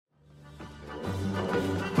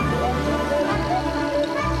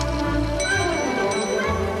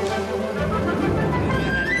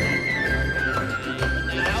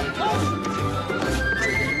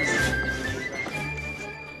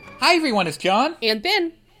Hi everyone, it's John. And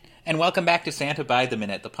Ben. And welcome back to Santa by the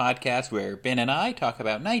Minute, the podcast where Ben and I talk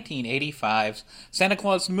about 1985's Santa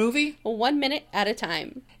Claus movie. 1 minute at a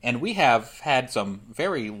time. And we have had some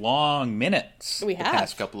very long minutes the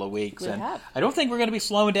past couple of weeks. I don't think we're going to be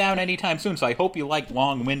slowing down anytime soon, so I hope you like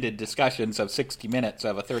long-winded discussions of 60 minutes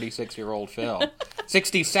of a 36-year-old film.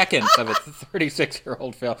 60 seconds of a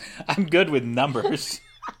 36-year-old film. I'm good with numbers.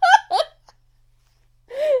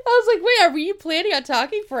 I was like, wait, were you planning on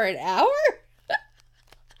talking for an hour?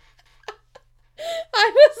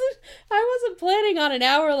 I wasn't planning on an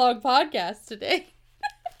hour-long podcast today.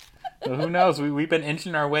 Well, who knows? We've been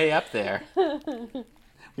inching our way up there.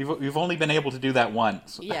 We've only been able to do that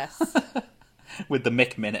once. Yes. With the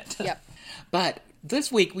Mick Minute. Yep. But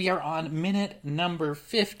this week we are on minute number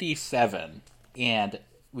 57. And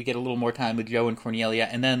we get a little more time with Joe and Cornelia.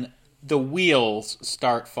 And then the wheels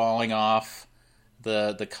start falling off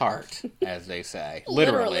the cart, as they say.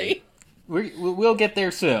 Literally. We'll get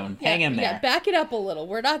there soon. Hang in there. Yeah, back it up a little.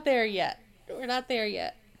 We're not there yet.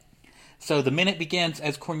 So the minute begins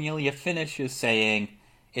as Cornelia finishes saying,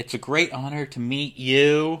 "It's a great honor to meet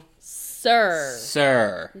you, Sir.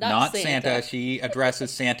 Sir." Not Santa. She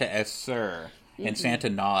addresses Santa as Sir. And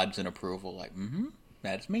Santa nods in approval, like,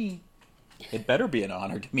 that's me. It better be an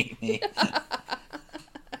honor to meet me.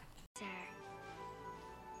 Sir.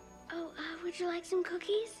 Oh, would you like some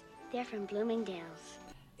cookies? They're from Bloomingdale's.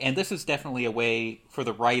 And this is definitely a way for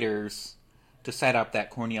the writers to set up that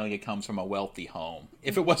Cornelia comes from a wealthy home.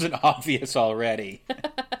 If it wasn't obvious already.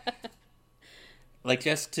 Like,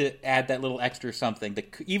 just to add that little extra something,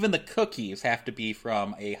 even the cookies have to be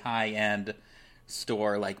from a high-end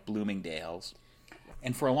store like Bloomingdale's.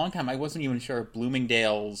 And for a long time, I wasn't even sure if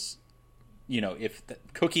Bloomingdale's, if the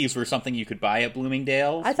cookies were something you could buy at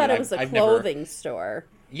Bloomingdale's. I thought it was a clothing store.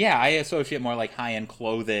 Yeah, I associate more like high-end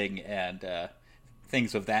clothing and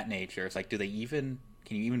things of that nature. It's like, can you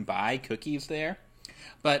even buy cookies there?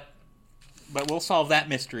 But we'll solve that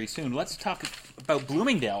mystery soon. Let's talk about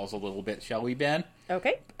Bloomingdale's a little bit, shall we, Ben?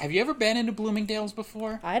 Okay. Have you ever been into Bloomingdale's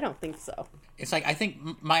before? I don't think so. It's like, I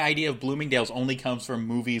think my idea of Bloomingdale's only comes from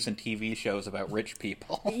movies and TV shows about rich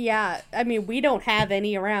people. Yeah, I mean, we don't have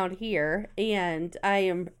any around here, and I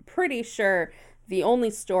am pretty sure the only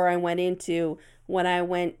store I went into when I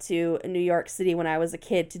went to New York City when I was a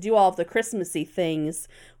kid to do all of the Christmassy things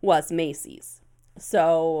was Macy's.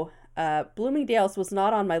 So Bloomingdale's was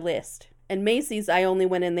not on my list. And Macy's, I only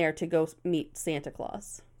went in there to go meet Santa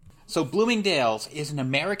Claus. So Bloomingdale's is an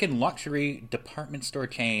American luxury department store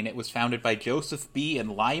chain. It was founded by Joseph B.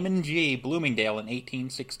 and Lyman G. Bloomingdale in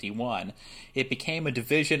 1861. It became a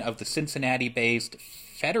division of the Cincinnati-based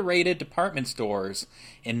Federated Department Stores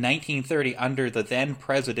in 1930 under the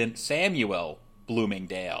then-president Samuel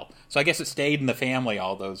Bloomingdale. So I guess it stayed in the family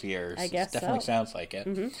all those years. I guess it definitely so. Sounds like it.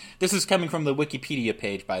 Mm-hmm. This is coming from the Wikipedia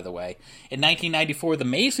page, by the way. In 1994, the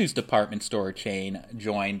Macy's department store chain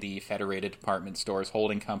joined the Federated Department Stores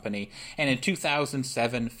holding company, and in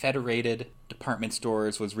 2007, Federated Department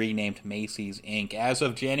Stores was renamed Macy's, Inc. As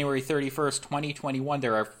of January 31st, 2021,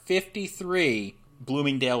 there are 53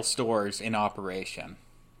 Bloomingdale stores in operation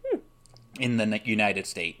in the United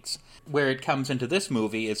States. Where it comes into this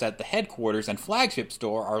movie is that the headquarters and flagship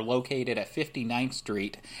store are located at 59th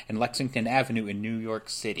Street and Lexington Avenue in New York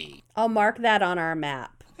City. I'll mark that on our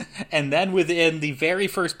map. And then within the very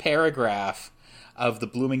first paragraph of the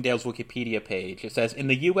Bloomingdale's Wikipedia page, it says, in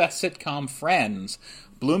the U.S. sitcom Friends,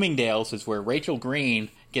 Bloomingdale's is where Rachel Green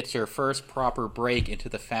gets her first proper break into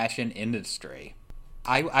the fashion industry.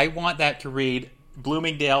 I want that to read,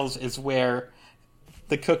 Bloomingdale's is where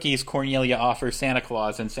the cookies Cornelia offers Santa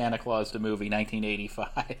Claus in Santa Claus the Movie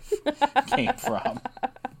 1985 came from.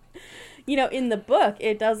 In the book,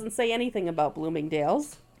 it doesn't say anything about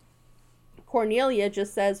Bloomingdale's. Cornelia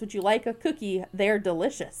just says, would you like a cookie? They're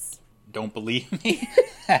delicious. Don't believe me?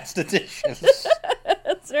 That's delicious.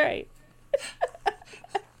 That's right.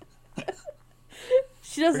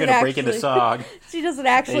 She doesn't We're going to break into song. She doesn't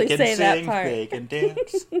actually say that part. They can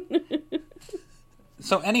dance.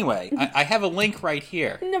 So anyway, I have a link right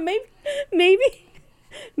here. No,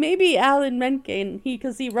 maybe Alan Menken,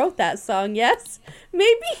 because he wrote that song, yes?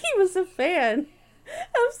 Maybe he was a fan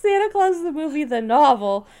of Santa Claus the Movie, the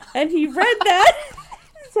novel, and he read that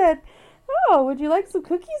and said, oh, would you like some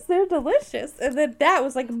cookies? They're delicious. And then that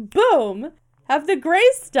was like, boom, have the gray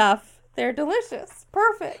stuff. They're delicious.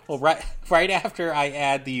 Perfect. Well, right after I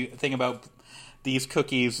add the thing about these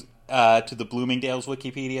cookies to the Bloomingdale's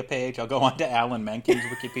Wikipedia page, I'll go on to Alan Menken's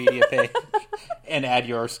Wikipedia page and add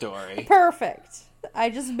your story. Perfect. I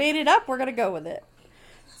just made it up. We're going to go with it.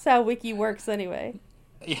 That's how Wiki works anyway.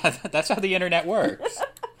 Yeah, that's how the internet works.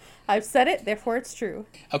 I've said it, therefore it's true.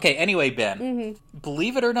 Okay, anyway, Ben,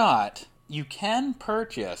 believe it or not, you can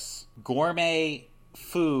purchase gourmet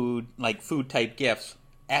food, like food-type gifts,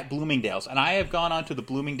 at Bloomingdale's. And I have gone onto the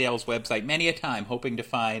Bloomingdale's website many a time hoping to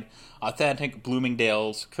find authentic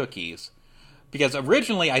Bloomingdale's cookies. Because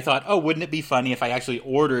originally I thought, oh, wouldn't it be funny if I actually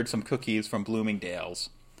ordered some cookies from Bloomingdale's?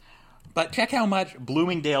 But check how much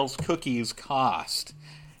Bloomingdale's cookies cost.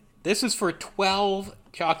 This is for 12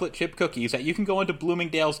 chocolate chip cookies that you can go into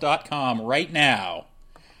bloomingdales.com right now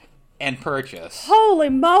and purchase. Holy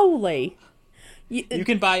moly! You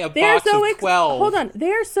can buy a box of 12. Hold on.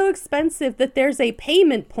 They're so expensive that there's a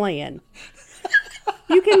payment plan.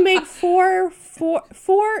 You can make four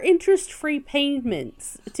interest-free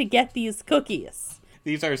payments to get these cookies.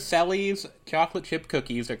 These are Selleys chocolate chip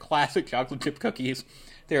cookies. They're classic chocolate chip cookies.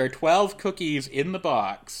 There are 12 cookies in the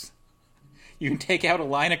box. You can take out a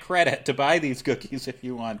line of credit to buy these cookies if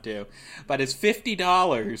you want to. But it's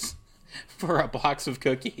 $50 for a box of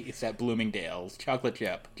cookies at Bloomingdale's. Chocolate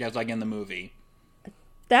chip, just like in the movie.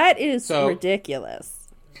 That is ridiculous.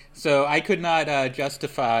 So I could not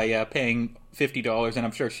justify paying $50, and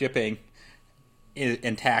I'm sure shipping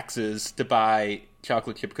and taxes, to buy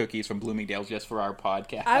chocolate chip cookies from Bloomingdale's just for our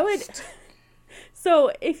podcast. I would.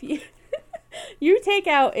 So if you you take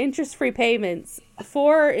out interest-free payments,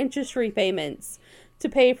 4 interest-free payments to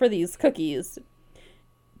pay for these cookies,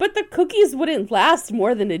 but the cookies wouldn't last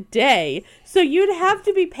more than a day. So you'd have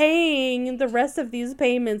to be paying the rest of these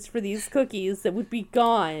payments for these cookies that would be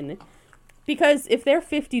gone. Because if they're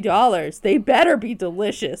 $50, they better be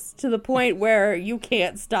delicious to the point where you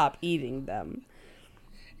can't stop eating them.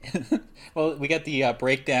 Well, we got the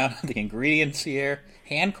breakdown of the ingredients here.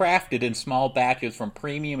 Handcrafted in small batches from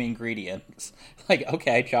premium ingredients. Like,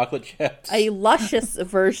 okay, chocolate chips. A luscious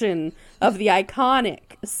version of the iconic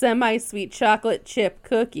semi-sweet chocolate chip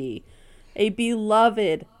cookie. A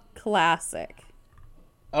beloved classic.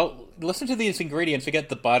 Oh, listen to these ingredients. We get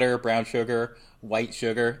the butter, brown sugar, white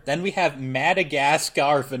sugar. Then we have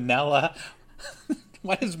Madagascar vanilla.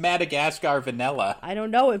 What is Madagascar vanilla? I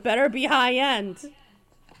don't know. It better be high-end.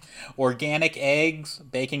 Organic eggs,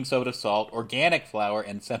 baking soda, salt, organic flour,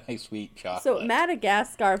 and semi-sweet chocolate. So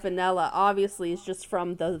Madagascar vanilla obviously is just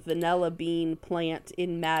from the vanilla bean plant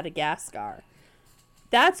in Madagascar.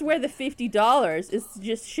 That's where the $50 is,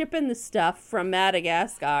 just shipping the stuff from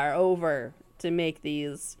Madagascar over to make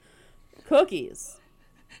these cookies.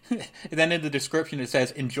 And then in the description it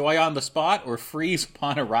says, enjoy on the spot or freeze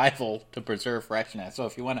upon arrival to preserve freshness. So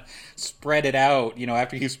if you want to spread it out,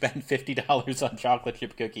 after you spend $50 on chocolate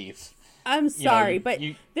chip cookies. I'm sorry, but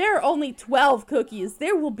there are only 12 cookies.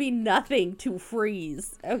 There will be nothing to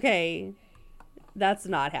freeze. Okay, that's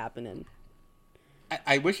not happening.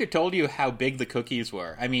 I wish it told you how big the cookies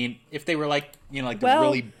were. I mean, if they were the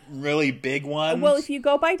really, really big ones. Well, if you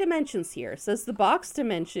go by dimensions here, it says the box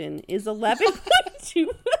dimension is 11.2.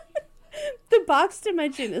 The box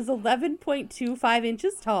dimension is 11.25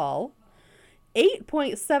 inches tall,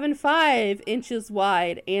 8.75 inches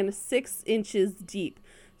wide, and 6 inches deep.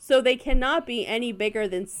 So they cannot be any bigger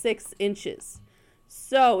than 6 inches.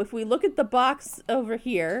 So if we look at the box over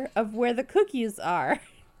here of where the cookies are,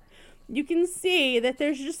 you can see that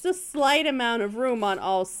there's just a slight amount of room on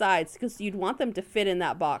all sides because you'd want them to fit in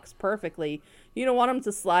that box perfectly. You don't want them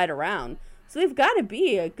to slide around. So they've got to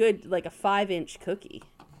be a good, a 5-inch cookie,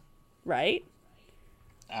 right?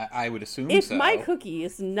 I would assume so. If my cookie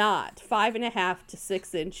is not 5.5 to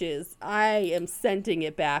 6 inches, I am sending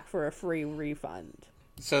it back for a free refund.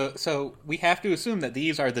 So we have to assume that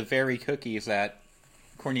these are the very cookies that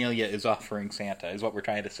Cornelia is offering Santa, is what we're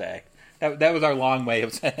trying to say. That was our long way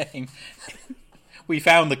of saying we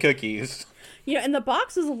found the cookies. And the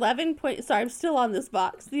box is I'm still on this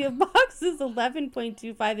box. The box is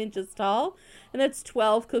 11.25 inches tall, and that's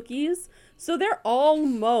 12 cookies. So they're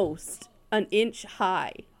almost an inch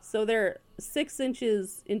high. So they're 6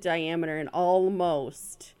 inches in diameter and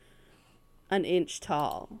almost an inch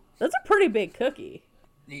tall. That's a pretty big cookie.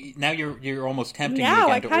 Now you're almost tempting now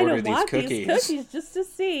me again to order these cookies. These cookies just to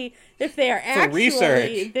see if they are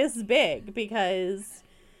actually this big, because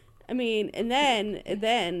and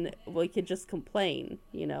then we could just complain,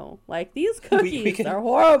 these cookies are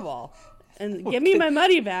horrible, and give me my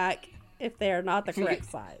money back if they are not the correct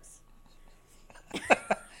size.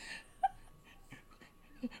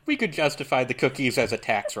 We could justify the cookies as a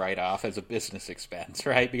tax write-off, as a business expense,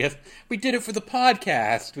 right? Because we did it for the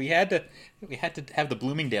podcast. We had to have the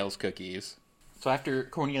Bloomingdale's cookies. So after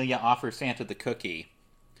Cornelia offers Santa the cookie,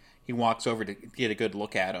 he walks over to get a good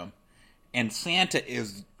look at him. And Santa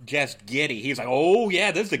is just giddy. He's like, oh,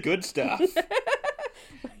 yeah, this is the good stuff.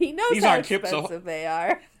 He knows These how aren't Chips expensive they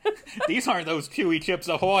are. These aren't those chewy Chips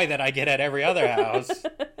Ahoy that I get at every other house.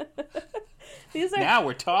 These are Now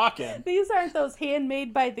we're talking. These aren't those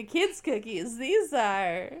handmade by the kids cookies. These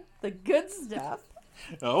are the good stuff.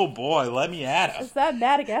 Oh boy, let me at Is it. that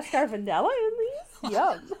Madagascar vanilla in these?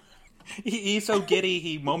 Yum. He's so giddy,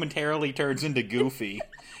 he momentarily turns into Goofy.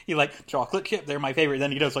 He like, chocolate chip, they're my favorite.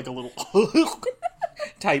 Then he does like a little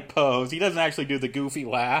type pose. He doesn't actually do the Goofy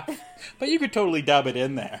laugh, but you could totally dub it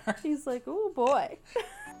in there. He's like, oh boy.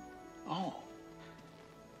 Oh.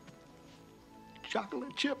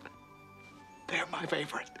 Chocolate chip. They're my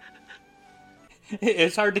favorite.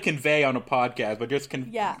 It's hard to convey on a podcast, but just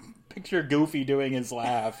Yeah. picture Goofy doing his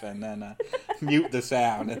laugh and then mute the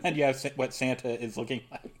sound. And then you have what Santa is looking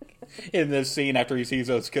like in this scene after he sees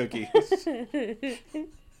those cookies.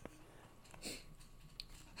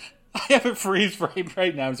 I have a freeze frame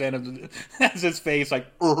right now. Santa has his face like...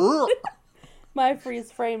 My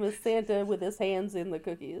freeze frame is Santa with his hands in the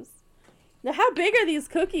cookies. Now, how big are these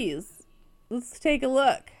cookies? Let's take a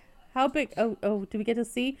look. How big? Oh, do we get to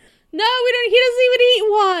see? No, we don't. He doesn't even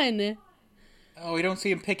eat one. Oh, we don't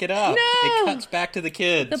see him pick it up. No! It cuts back to the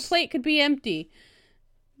kids. The plate could be empty.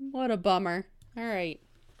 What a bummer. All right.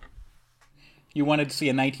 You wanted to see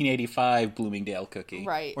a 1985 Bloomingdale cookie.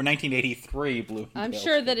 Right. Or 1983 Bloomingdale. I'm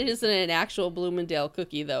sure that it isn't an actual Bloomingdale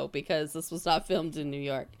cookie, though, because this was not filmed in New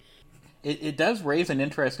York. It does raise an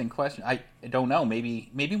interesting question. I don't know. Maybe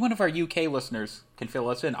one of our UK listeners can fill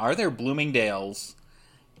us in. Are there Bloomingdales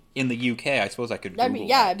in the UK? I suppose I could Google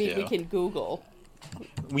that, too. We can Google.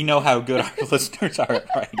 We know how good our listeners are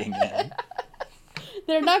at writing in.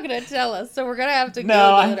 They're not going to tell us, so we're going to have to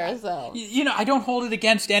No, Google it ourselves. You know, I don't hold it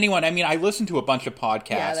against anyone. I mean, I listen to a bunch of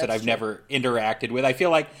podcasts that I've never interacted with. I feel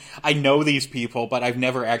like I know these people, but I've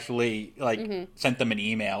never actually, sent them an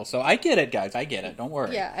email. So I get it, guys. I get it. Don't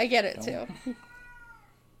worry. Yeah, I get it, too.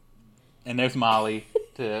 And there's Molly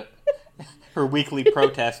to her weekly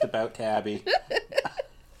protest about Tabby.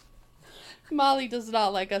 Molly does not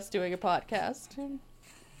like us doing a podcast.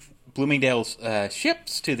 Bloomingdale's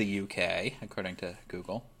ships to the UK, according to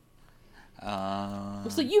Google.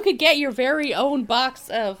 So you could get your very own box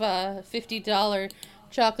of $50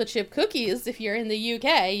 chocolate chip cookies if you're in the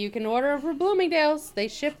UK. You can order them from Bloomingdale's. They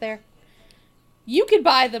ship there. You could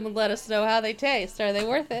buy them and let us know how they taste. Are they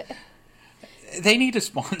worth it? They need to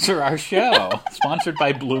sponsor our show. Sponsored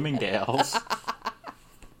by Bloomingdale's.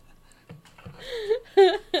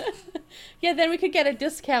 Yeah, then we could get a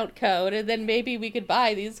discount code, and then maybe we could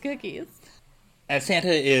buy these cookies. As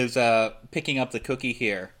Santa is picking up the cookie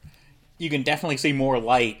here, you can definitely see more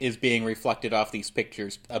light is being reflected off these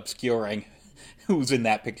pictures, obscuring who's in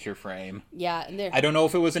that picture frame. Yeah, and I don't know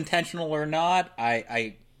if it was intentional or not.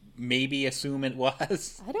 I maybe assume it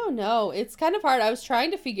was. I don't know. It's kind of hard. I was trying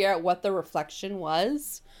to figure out what the reflection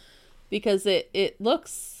was, because it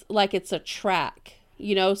looks like it's a track,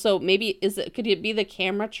 you know? So maybe, could it be the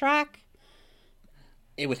camera track?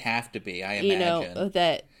 It would have to be, I imagine. You know,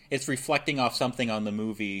 that it's reflecting off something on the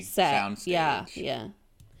movie set. soundstage. Yeah.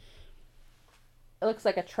 It looks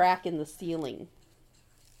like a track in the ceiling.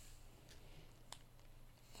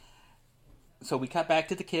 So we cut back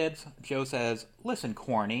to the kids. Joe says, "Listen,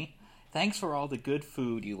 Corny, thanks for all the good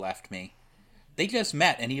food you left me." They just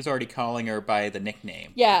met, and he's already calling her by the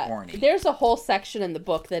nickname. Yeah, Corny. there's a whole section in the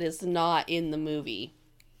book that is not in the movie,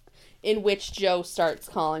 in which Joe starts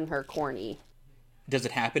calling her Corny. Does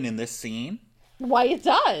it happen in this scene? Why, it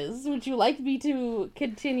does. Would you like me to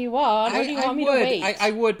continue on, or do you want me to wait?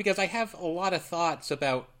 I would, because I have a lot of thoughts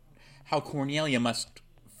about how Cornelia must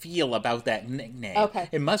feel about that nickname. Okay.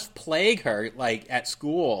 It must plague her, like, at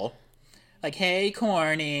school. Like, hey,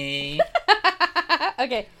 Corny.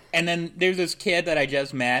 Okay. And then there's this kid that I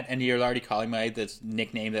just met, and you're already calling me this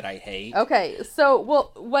nickname that I hate. Okay, so,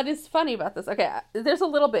 well, what is funny about this? Okay, there's a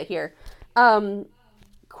little bit here.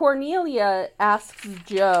 Cornelia asks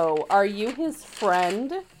Joe, "Are you his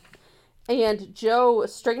friend?" And Joe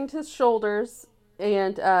straightened his shoulders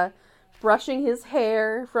and brushing his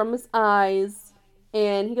hair from his eyes,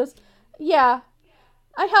 and he goes, "Yeah,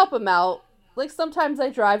 I help him out. Like, sometimes I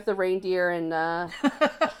drive the reindeer," and then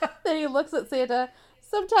he looks at Santa.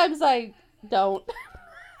 "Sometimes I don't."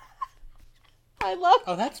 I love.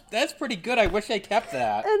 Oh, that's pretty good. I wish I kept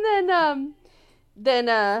that. And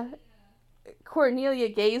then Cornelia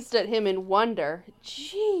gazed at him in wonder.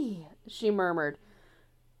 "Gee," she murmured.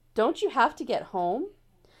 "Don't you have to get home?"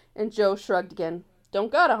 And Joe shrugged again.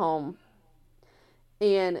 "Don't go to home."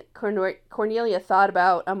 And Cornelia thought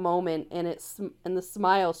about a moment, and the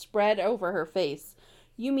smile spread over her face.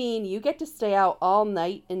 "You mean you get to stay out all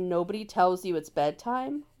night and nobody tells you it's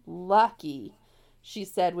bedtime? Lucky," she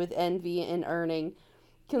said with envy and earning.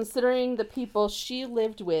 Considering the people she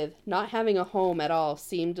lived with, not having a home at all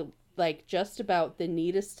seemed like just about the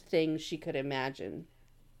neatest thing she could imagine.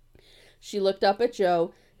 She looked up at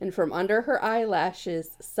Joe, and from under her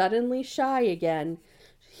eyelashes, suddenly shy again,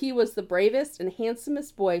 he was the bravest and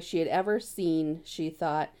handsomest boy she had ever seen, she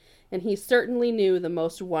thought, and he certainly knew the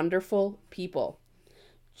most wonderful people.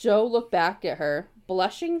 Joe looked back at her,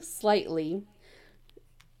 blushing slightly,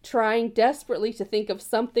 trying desperately to think of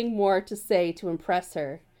something more to say to impress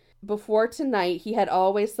her. Before tonight, he had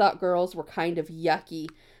always thought girls were kind of yucky,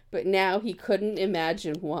 but now he couldn't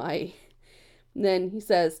imagine why. And then he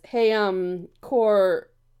says, hey,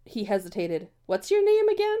 he hesitated. What's your name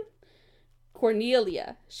again?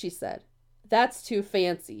 Cornelia, she said. That's too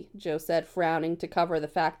fancy, Joe said, frowning to cover the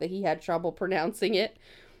fact that he had trouble pronouncing it.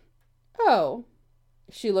 Oh.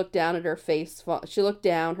 She looked down at her face. She looked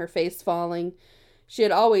down, her face falling. She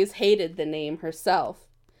had always hated the name herself.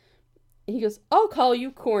 He goes, I'll call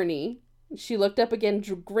you Corny. She looked up again,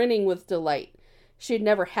 grinning with delight. She had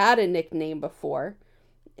never had a nickname before,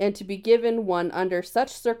 and to be given one under such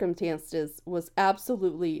circumstances was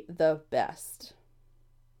absolutely the best.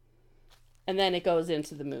 And then it goes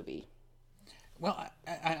into the movie. Well,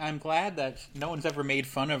 I'm glad that no one's ever made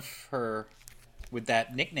fun of her with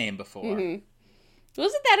that nickname before. Mm-hmm.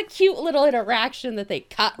 Wasn't that a cute little interaction that they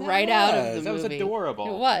cut right out of the movie? That was adorable.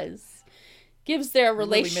 It was. Gives their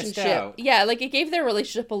relationship... Really missed out. Yeah, like it gave their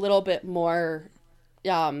relationship a little bit more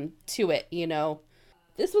to it, you know.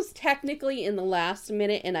 This was technically in the last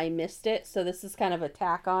minute and I missed it, so this is kind of a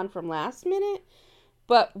tack on from last minute.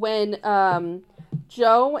 But when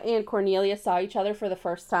Joe and Cornelia saw each other for the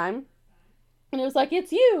first time, and it was like,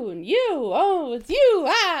 it's you, and you, oh, it's you,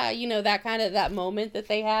 you know, that moment that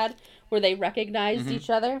they had where they recognized each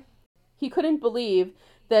other. He couldn't believe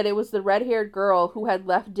that it was the red-haired girl who had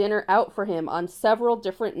left dinner out for him on several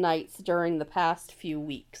different nights during the past few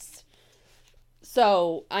weeks.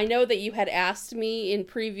 So, I know that you had asked me in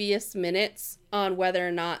previous minutes on whether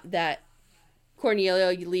or not that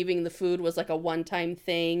Cornelia leaving the food was like a one-time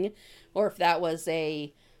thing, or if that was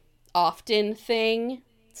a often thing.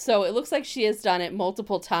 So it looks like she has done it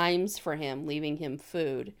multiple times for him, leaving him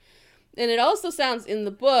food. And it also sounds in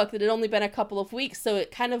the book that it had only been a couple of weeks, so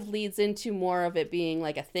it kind of leads into more of it being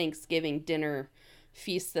like a Thanksgiving dinner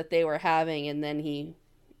feast that they were having, and then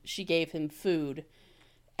she gave him food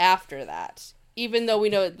after that. Even though we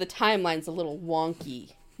know the timeline's a little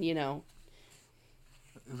wonky, you know.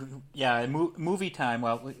 Yeah, movie time,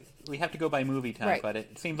 well, we have to go by movie time, right. But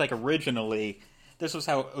it seems like originally... This was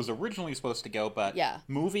how it was originally supposed to go, but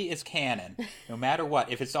movie is canon. No matter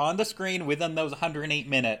what. If it's on the screen within those 108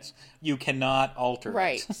 minutes, you cannot alter it.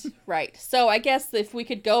 Right. Right. So I guess if we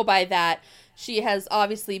could go by that, she has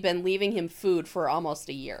obviously been leaving him food for almost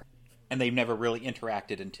a year. And they've never really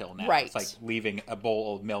interacted until now. Right. It's like leaving a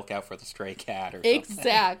bowl of milk out for the stray cat or something.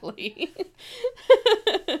 Exactly.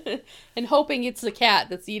 And hoping it's the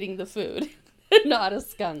cat that's eating the food, not a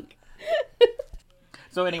skunk.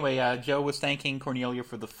 So anyway, Joe was thanking Cornelia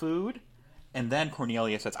for the food, and then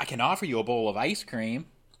Cornelia says, I can offer you a bowl of ice cream.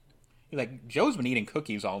 He's like, Joe's been eating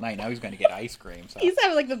cookies all night, now he's going to get ice cream. So. He's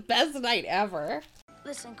having like the best night ever.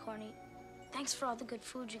 Listen, Corny, thanks for all the good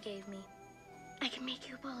food you gave me. I can make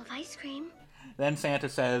you a bowl of ice cream. Then Santa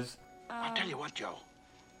says, I'll tell you what, Joe.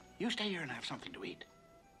 You stay here and have something to eat.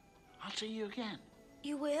 I'll see you again.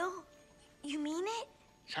 You will? You mean it?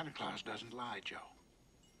 Santa Claus doesn't lie, Joe.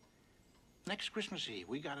 Next Christmas Eve,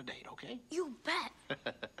 we got a date, okay? You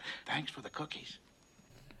bet. Thanks for the cookies.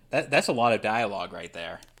 That's a lot of dialogue right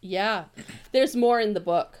there. Yeah. There's more in the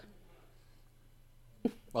book.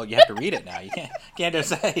 Well, you have to read it now. You can't just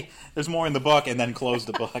say, there's more in the book, and then close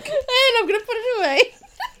the book. And I'm going to put it away.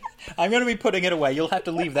 I'm going to be putting it away. You'll have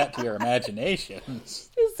to leave that to your imaginations.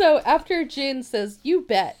 So after Jin says, you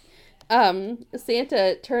bet,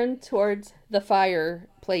 Santa turned towards the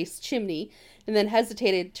fireplace chimney and then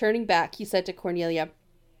hesitated. Turning back, he said to Cornelia,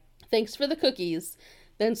 thanks for the cookies.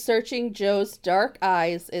 Then searching Joe's dark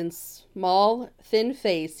eyes and small, thin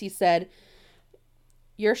face, he said,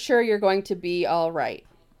 you're sure you're going to be all right?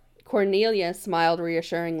 Cornelia smiled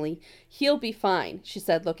reassuringly. He'll be fine, she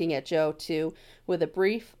said, looking at Joe, too, with a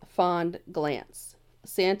brief, fond glance.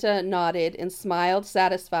 Santa nodded and smiled,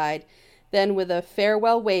 satisfied. Then, with a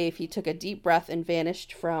farewell wave, he took a deep breath and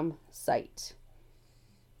vanished from sight.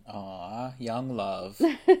 Aw, young love.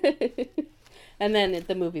 And then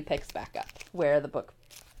the movie picks back up, where the book,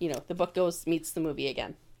 the book meets the movie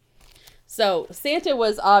again. So, Santa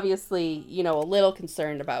was obviously, a little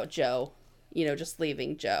concerned about Joe, just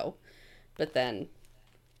leaving Joe. But then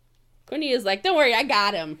Cornelia's like, don't worry, I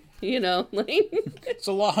got him, like.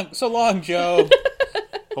 So long, Joe.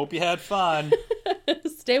 Hope you had fun.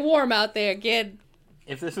 Stay warm out there, kid.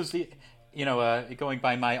 If this is the, going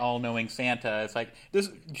by my all-knowing Santa, it's like this,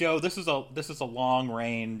 Joe. This is a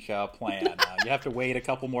long-range plan. You have to wait a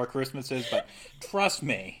couple more Christmases, but trust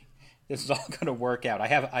me, this is all going to work out. I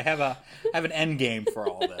have an end game for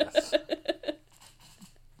all this.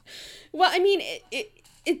 Well, I mean, it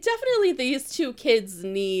definitely, these two kids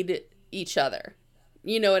need each other.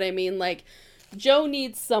 You know what I mean? Like, Joe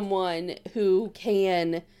needs someone who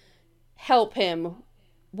can help him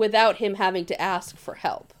without him having to ask for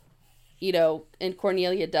help. And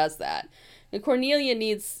Cornelia does that. And Cornelia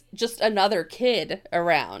needs just another kid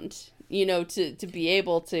around, to be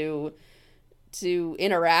able to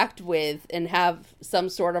interact with and have some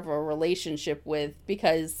sort of a relationship with,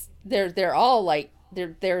 because they're all like,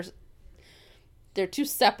 they're too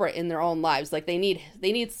separate in their own lives. Like, they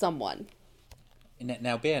need someone.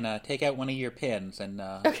 Now, Ben, take out one of your pins and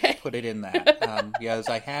okay. Put it in that. Because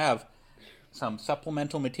I have some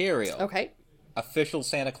supplemental material. Okay. Official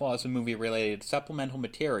Santa Claus movie-related supplemental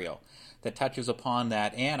material that touches upon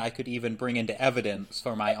that, and I could even bring into evidence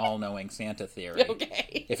for my all-knowing Santa theory.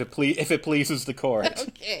 Okay. If it pleases the court.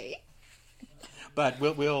 Okay. But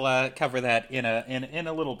we'll cover that in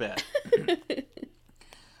a little bit.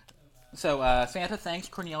 So Santa thanks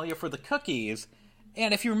Cornelia for the cookies.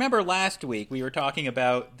 And if you remember last week, we were talking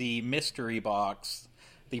about the mystery box,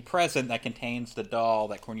 the present that contains the doll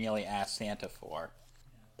that Cornelia asked Santa for.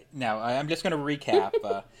 Now, I'm just going to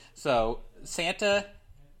recap. So, Santa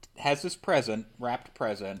has this present, wrapped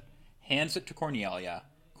present, hands it to Cornelia.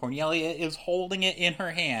 Cornelia is holding it in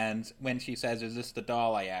her hands when she says, "Is this the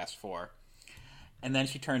doll I asked for?" And then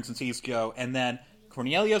she turns and sees Joe, and then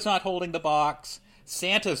Cornelia's not holding the box,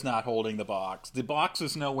 Santa's not holding the box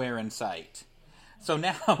is nowhere in sight. So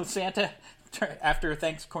now Santa, after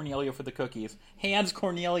thanks Cornelia for the cookies, hands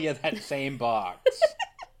Cornelia that same box.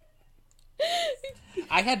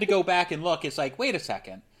 I had to go back and look. It's like, wait a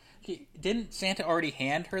second. Didn't Santa already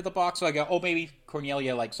hand her the box? So I go, oh, maybe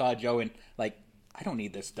Cornelia saw Joe and I don't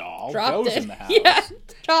need this doll. Dropped Joe's it. in the house. Yeah,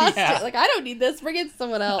 tossed Yeah. it. I don't need this. Bring it to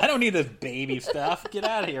someone else. I don't need this baby stuff. Get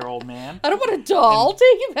out of here, old man. I don't want a doll. Take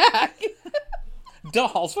it back.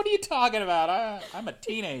 Dolls? What are you talking about? I'm a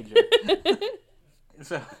teenager.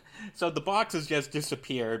 So the box has just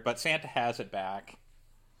disappeared, but Santa has it back.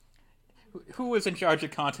 Who was in charge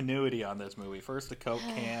of continuity on this movie? First the Coke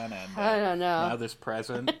can, and I don't know. Now this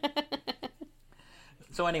present.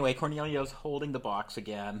 So anyway, Cornelia's holding the box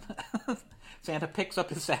again. Santa picks up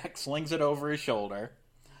his sack, slings it over his shoulder,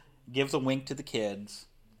 gives a wink to the kids,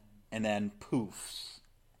 and then poofs.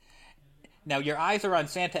 Now, your eyes are on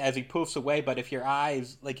Santa as he poofs away, but if your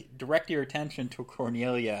eyes, direct your attention to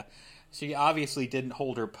Cornelia, she obviously didn't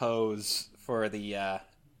hold her pose for the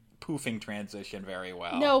poofing transition very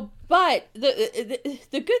well. No, but the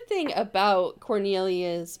good thing about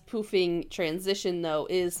Cornelia's poofing transition, though,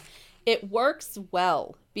 is it works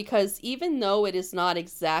well, because even though it is not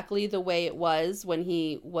exactly the way it was when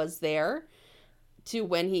he was there to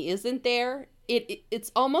when he isn't there,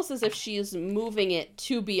 it's almost as if she's moving it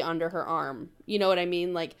to be under her arm. You know what I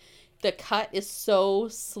mean? The cut is so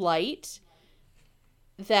slight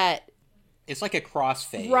that it's like a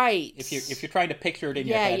crossfade. Right. If you're trying to picture it in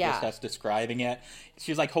your head, just us describing it,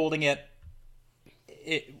 she's holding it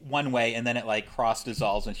one way, and then it cross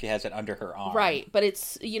dissolves, and she has it under her arm. Right, but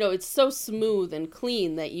it's it's so smooth and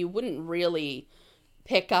clean that you wouldn't really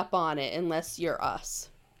pick up on it unless you're us.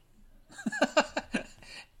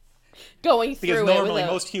 Going through because normally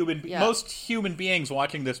it most human beings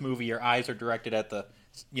watching this movie, your eyes are directed at the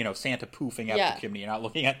Santa poofing up the chimney. You're not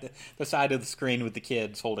looking at the side of the screen with the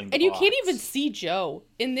kids holding the box. You box. can't even see Joe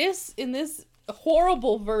in this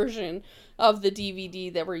horrible version of the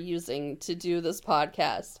DVD that we're using to do this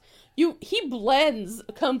podcast. He blends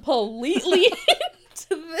completely into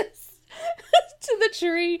this, to the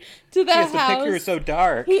tree, to the house. The picture is so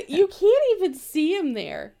dark. You can't even see him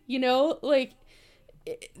there.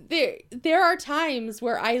 There are times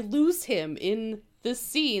where I lose him in the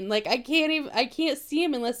scene. I can't see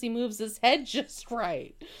him unless he moves his head just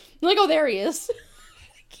right. I'm oh, there he is.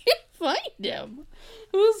 I can't find him.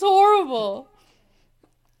 It was horrible.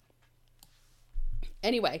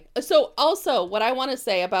 Anyway, so also what I want to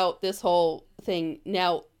say about this whole thing.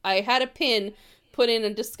 Now, I had a pin put in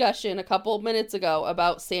a discussion a couple minutes ago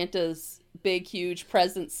about Santa's big, huge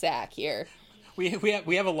present sack here. We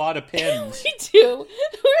have a lot of pins. We do.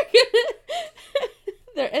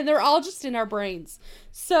 They're all just in our brains.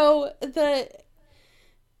 So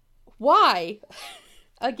why?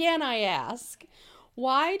 Again, I ask,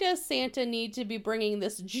 why does Santa need to be bringing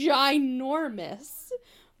this ginormous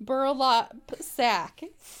burlap sack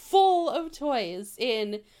full of toys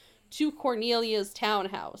in to Cornelia's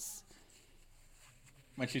townhouse.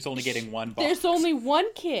 When she's only getting one box. There's only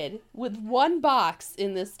one kid with one box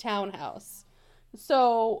in this townhouse.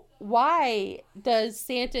 So why does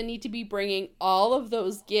Santa need to be bringing all of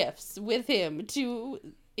those gifts with him to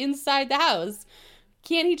inside the house?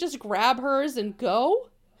 Can't he just grab hers and go?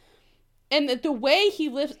 And the way he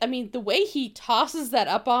lifts, I mean, the way he tosses that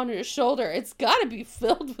up on his shoulder, it's got to be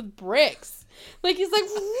filled with bricks. Like, he's like,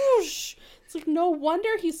 whoosh. It's like, no wonder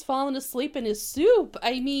he's fallen asleep in his soup.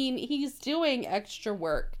 I mean, he's doing extra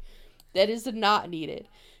work that is not needed.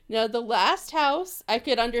 Now, the last house, I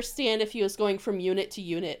could understand if he was going from unit to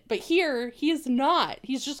unit. But here, he is not.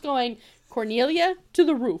 He's just going, Cornelia to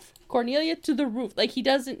the roof. Cornelia to the roof. Like, he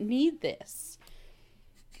doesn't need this.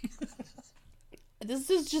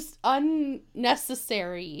 This is just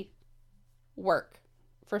unnecessary work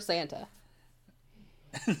for Santa.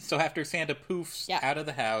 So after Santa poofs out of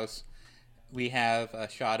the house, we have a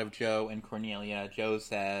shot of Joe and Cornelia. Joe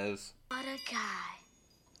says, "What a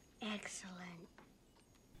guy. Excellent."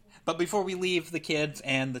 But before we leave the kids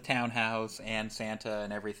and the townhouse and Santa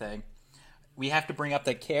and everything, we have to bring up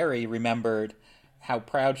that Carrie remembered how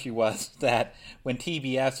proud she was that when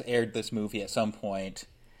TBS aired this movie at some point,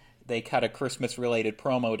 they cut a Christmas-related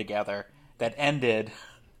promo together that ended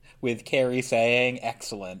with Carrie saying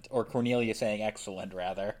excellent, or Cornelia saying excellent,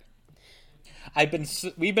 rather.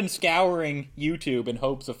 We've been scouring YouTube in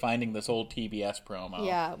hopes of finding this old TBS promo.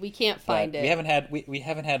 Yeah, we can't find it. We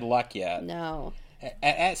haven't had luck yet. No.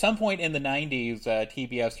 At some point in the 90s,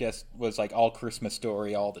 TBS just was like all Christmas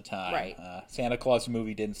Story all the time. Right. Santa Claus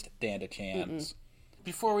movie didn't stand a chance.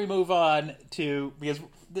 Before we move on to, because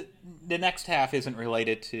the next half isn't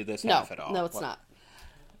related to this half at all. No, it's not.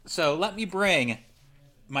 So let me bring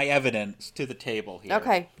my evidence to the table here.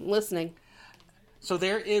 Okay, listening. So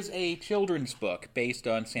there is a children's book based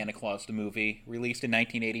on Santa Claus the movie, released in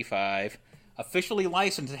 1985, officially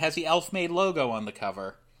licensed. It has the Elfmaid logo on the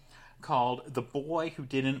cover, called The Boy Who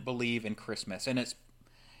Didn't Believe in Christmas. And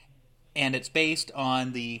it's based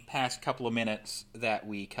on the past couple of minutes that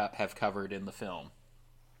we have covered in the film.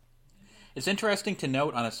 It's interesting to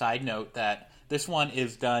note, on a side note, that this one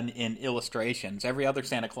is done in illustrations. Every other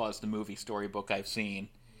Santa Claus the movie storybook I've seen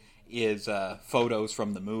is photos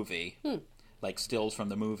from the movie, like stills from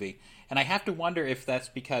the movie. And I have to wonder if that's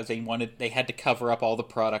because they had to cover up all the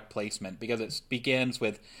product placement, because it begins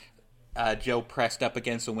with Joe pressed up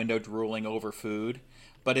against a window drooling over food.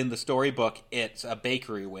 But in the storybook, it's a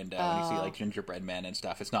bakery window. And you see like gingerbread men and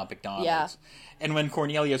stuff. It's not McDonald's. Yeah. And when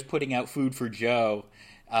Cornelia's putting out food for Joe,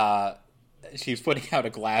 she's putting out a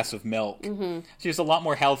glass of milk. Mm-hmm. She's a lot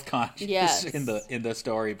more health conscious in the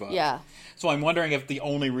storybook. Yeah. So I'm wondering if the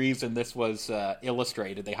only reason this was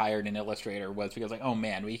illustrated, they hired an illustrator, was because like, oh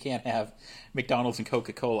man, we can't have McDonald's and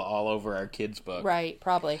Coca-Cola all over our kids' book. Right,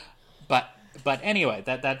 probably. But anyway,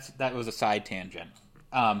 that was a side tangent.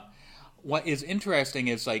 What is interesting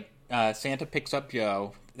is like Santa picks up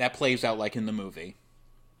Joe. That plays out like in the movie.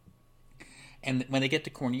 And when they get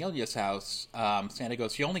to Cornelia's house, Santa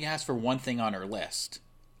goes, she only asked for one thing on her list: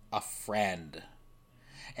 a friend.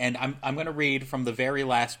 And I'm going to read from the very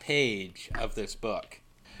last page of this book.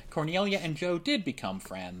 Cornelia and Joe did become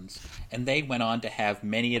friends, and they went on to have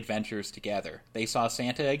many adventures together. They saw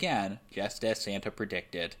Santa again, just as Santa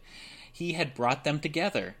predicted. He had brought them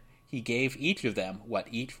together. He gave each of them what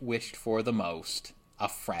each wished for the most: a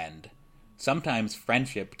friend. Sometimes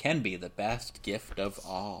friendship can be the best gift of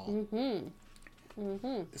all. Mm-hmm.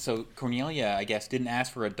 Mm-hmm. So Cornelia, I guess, didn't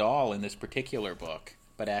ask for a doll in this particular book,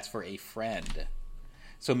 but asked for a friend.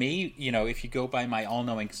 So maybe, if you go by my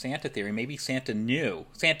all-knowing Santa theory, maybe Santa knew.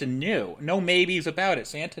 Santa knew. No maybes about it.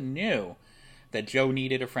 Santa knew that Joe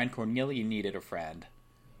needed a friend, Cornelia needed a friend.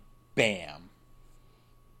 Bam.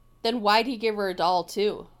 Then why'd he give her a doll,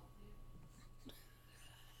 too?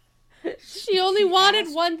 She only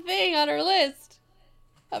wanted one thing on her list.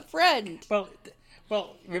 A friend.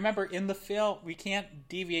 Well, remember, in the film, we can't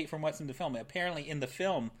deviate from what's in the film. Apparently, in the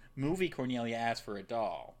film, movie Cornelia asked for a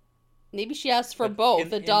doll. Maybe she asked for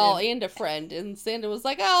both, a doll and a friend, and Santa was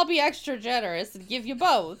like, I'll be extra generous and give you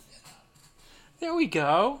both. There we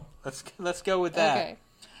go. Let's go with that. Okay.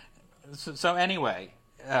 So anyway,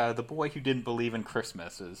 The Boy Who Didn't Believe in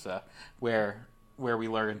Christmas is where we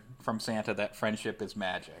learn from Santa that friendship is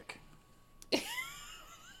magic.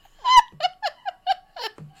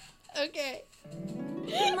 Okay.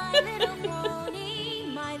 My little pony,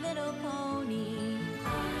 my little pony.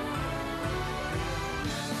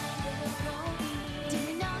 Do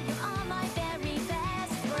you know you are my very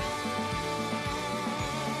best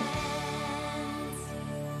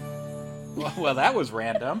friends? Well, that was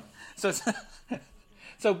random. So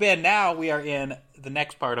So, Ben, now we are in the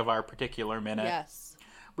next part of our particular minute. Yes.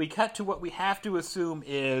 We cut to what we have to assume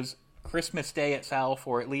is Christmas Day itself,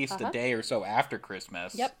 or at least a day or so after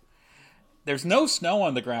Christmas. Yep. There's no snow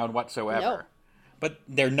on the ground whatsoever. No. But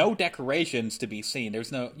there are no decorations to be seen.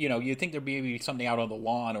 There's no, you'd think there'd be something out on the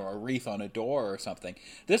lawn or a wreath on a door or something.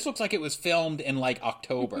 This looks like it was filmed in, like,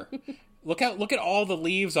 October. Look at all the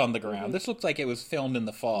leaves on the ground. This looks like it was filmed in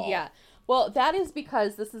the fall. Yeah. Well, that is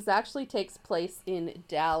because this is actually takes place in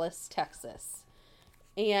Dallas, Texas.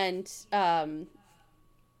 And,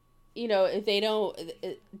 if they don't,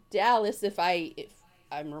 Dallas, if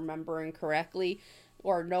I'm remembering correctly,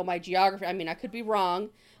 or know my geography, I mean, I could be wrong,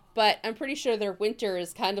 but I'm pretty sure their winter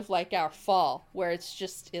is kind of like our fall, where it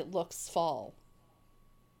looks fall.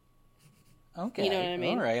 Okay. You know what I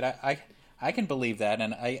mean? All right. I can believe that.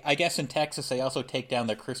 And I guess in Texas, they also take down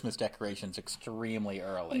their Christmas decorations extremely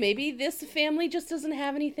early. Maybe this family just doesn't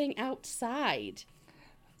have anything outside.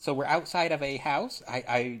 So we're outside of a house.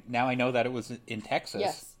 Now I know that it was in Texas.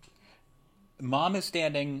 Yes. Mom is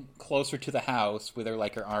standing closer to the house with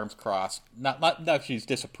her arms crossed. Not she's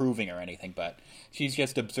disapproving or anything, but she's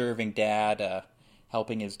just observing Dad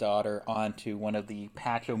helping his daughter onto one of the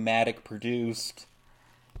Patch-O-Matic produced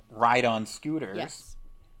ride-on scooters. Yes.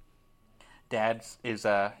 Dad is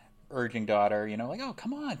urging daughter, oh,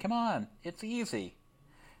 come on, it's easy.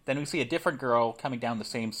 Then we see a different girl coming down the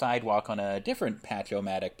same sidewalk on a different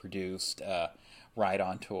Patch-O-Matic produced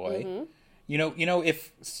ride-on toy. Mm-hmm.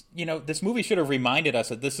 If this movie should have reminded us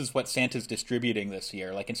that this is what Santa's distributing this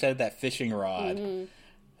year. Like, instead of that fishing rod,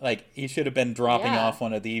 like, he should have been dropping off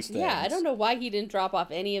one of these things. Yeah, I don't know why he didn't drop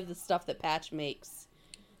off any of the stuff that Patch makes.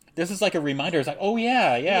 This is like a reminder. It's like, oh,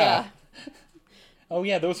 yeah. Oh,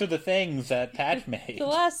 yeah, those are the things that Patch made. The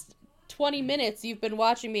last 20 minutes, you've been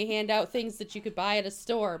watching me hand out things that you could buy at a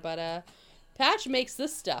store, but Patch makes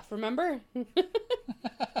this stuff, remember?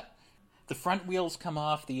 The front wheels come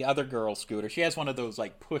off the other girl's scooter. She has one of those,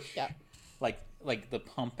 like, push, like the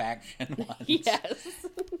pump action ones. Yes.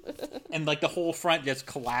 And, like, the whole front just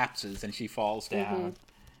collapses and she falls down.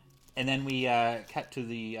 And then we cut to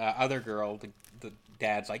the other girl. The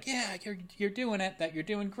dad's like, yeah, you're doing it. You're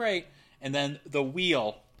doing great. And then the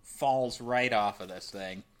wheel falls right off of this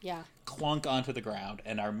thing. Yeah. Clunk onto the ground,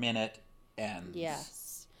 and our minute ends.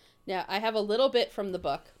 Yes. Now, I have a little bit from the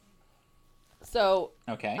book. So,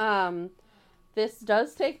 okay. This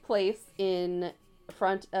does take place in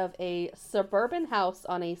front of a suburban house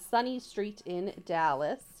on a sunny street in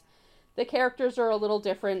Dallas. The characters are a little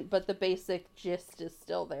different, but the basic gist is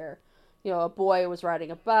still there. A boy was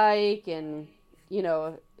riding a bike, and,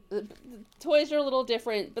 the toys are a little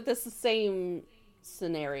different, but this is the same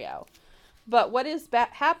scenario. But what is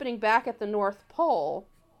happening back at the North Pole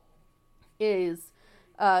is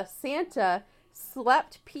Santa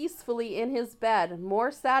slept peacefully in his bed,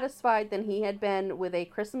 more satisfied than he had been with a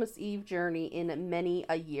Christmas Eve journey in many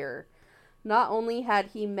a year. Not only had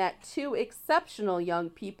he met two exceptional young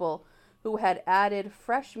people who had added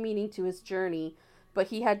fresh meaning to his journey, but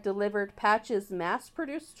he had delivered Patch's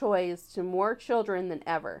mass-produced toys to more children than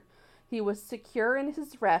ever. He was secure in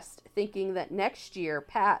his rest, thinking that next year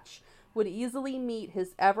Patch would easily meet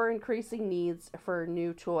his ever-increasing needs for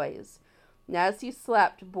new toys. And as he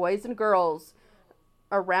slept, boys and girls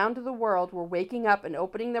around the world were waking up and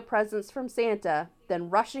opening their presents from Santa, then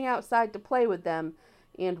rushing outside to play with them,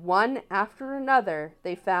 and one after another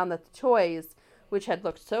they found that the toys, which had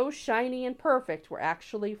looked so shiny and perfect, were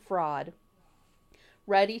actually fraud,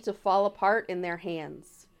 ready to fall apart in their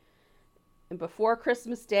hands. And before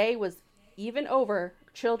Christmas Day was even over,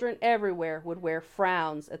 children everywhere would wear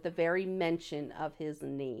frowns at the very mention of his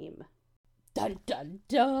name. Dun dun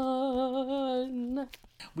dun!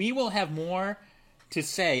 We will have more to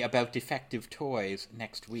say about defective toys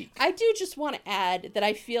next week. I do just want to add that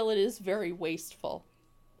I feel it is very wasteful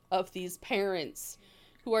of these parents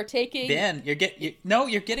who are taking... Ben, you're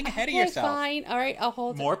getting ahead of yourself. Fine. All right, I'll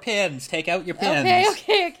hold More pins. Take out your pins.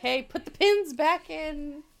 Okay. Put the pins back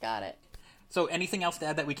in. Got it. So anything else to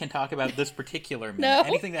add that we can talk about this particular minute? No.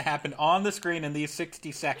 Anything that happened on the screen in these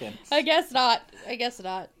 60 seconds? I guess not.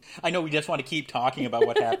 I know we just want to keep talking about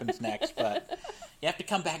what happens next, but you have to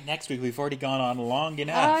come back next week. We've already gone on long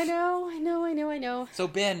enough. I know. So,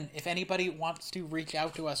 Ben, if anybody wants to reach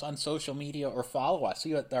out to us on social media or follow us,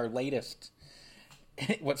 see what our latest...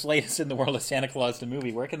 what's latest in the world of Santa Claus the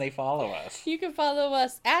movie, where can they follow us? You can follow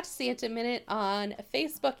us at Santa Minute on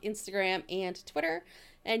Facebook, Instagram, and Twitter.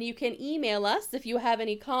 And you can email us if you have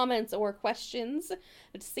any comments or questions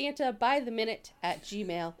at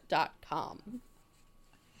santabytheminute@gmail.com.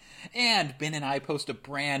 And Ben and I post a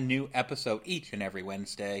brand new episode each and every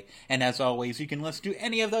Wednesday. And as always, you can listen to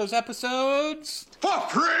any of those episodes For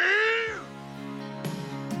free!